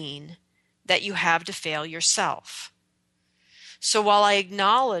mean that you have to fail yourself. So while I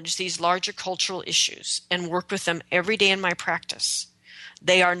acknowledge these larger cultural issues and work with them every day in my practice,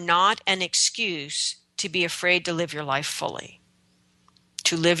 they are not an excuse to be afraid to live your life fully,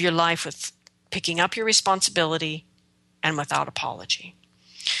 to live your life with picking up your responsibility and without apology.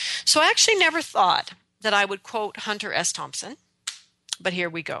 So I actually never thought that I would quote Hunter S. Thompson, but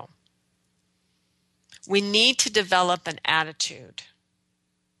here we go. We need to develop an attitude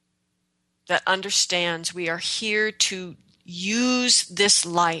that understands we are here to use this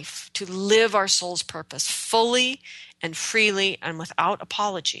life to live our soul's purpose fully and freely and without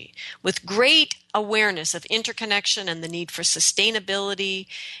apology, with great awareness of interconnection and the need for sustainability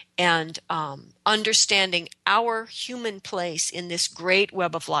and understanding our human place in this great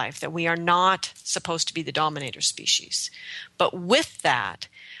web of life, that we are not supposed to be the dominator species. But with that,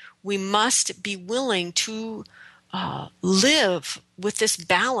 we must be willing to live with this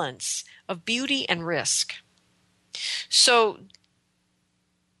balance of beauty and risk. So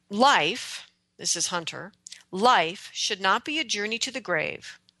life, this is Hunter, life should not be a journey to the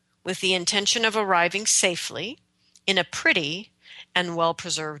grave with the intention of arriving safely in a pretty and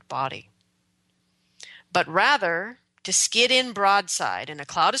well-preserved body, but rather to skid in broadside in a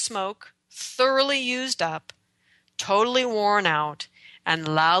cloud of smoke, thoroughly used up, totally worn out, and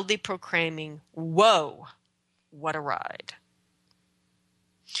loudly proclaiming, "Whoa, what a ride.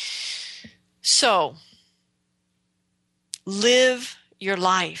 So, live your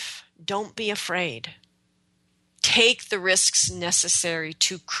life. Don't be afraid. Take the risks necessary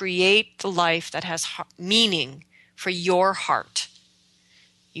to create the life that has meaning for your heart.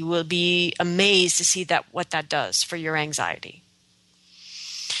 You will be amazed to see what that does for your anxiety.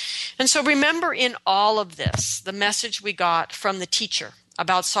 And so remember, in all of this, the message we got from the teacher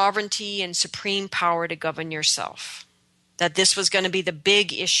about sovereignty and supreme power to govern yourself, that this was going to be the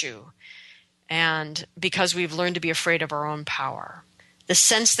big issue, and because we've learned to be afraid of our own power. The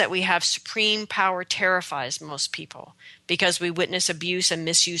sense that we have supreme power terrifies most people because we witness abuse and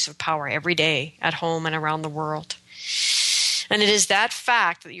misuse of power every day at home and around the world. And it is that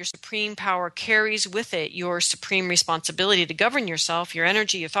fact that your supreme power carries with it your supreme responsibility to govern yourself, your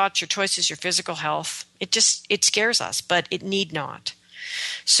energy, your thoughts, your choices, your physical health. It scares us, but it need not.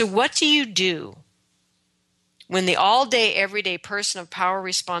 So what do you do when the all-day, everyday person of power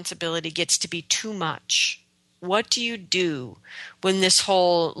responsibility gets to be too much? What do you do when this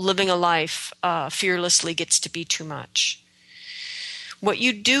whole living a life fearlessly gets to be too much? What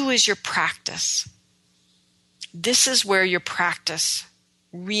you do is your practice. This is where your practice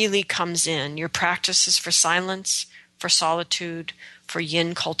really comes in. Your practice is for silence, for solitude, for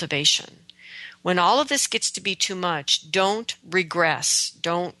yin cultivation. When all of this gets to be too much, don't regress,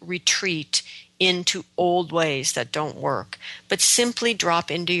 don't retreat into old ways that don't work, but simply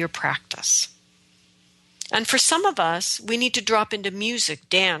drop into your practice. And for some of us, we need to drop into music,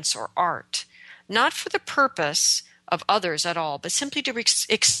 dance, or art, not for the purpose of others at all, but simply to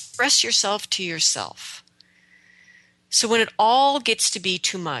express yourself to yourself. So when it all gets to be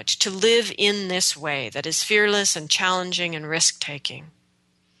too much, to live in this way that is fearless and challenging and risk-taking,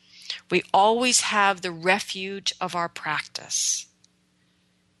 we always have the refuge of our practice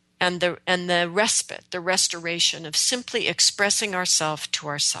and the respite, the restoration of simply expressing ourselves to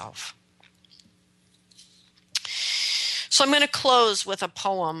ourselves. So I'm going to close with a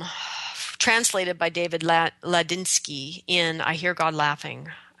poem translated by David Ladinsky in I Hear God Laughing,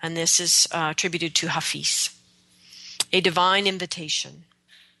 and this is attributed to Hafiz. A divine invitation.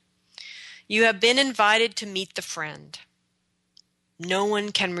 You have been invited to meet the friend. No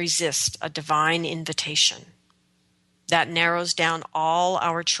one can resist a divine invitation. That narrows down all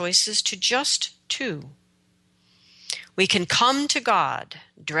our choices to just two. We can come to God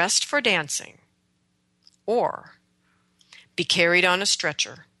dressed for dancing, or be carried on a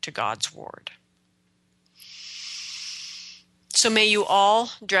stretcher to God's ward. So may you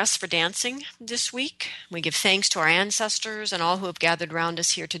all dress for dancing this week. We give thanks to our ancestors and all who have gathered around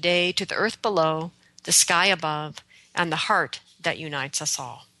us here today, to the earth below, the sky above, and the heart that unites us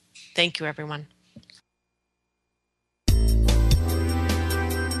all. Thank you, everyone.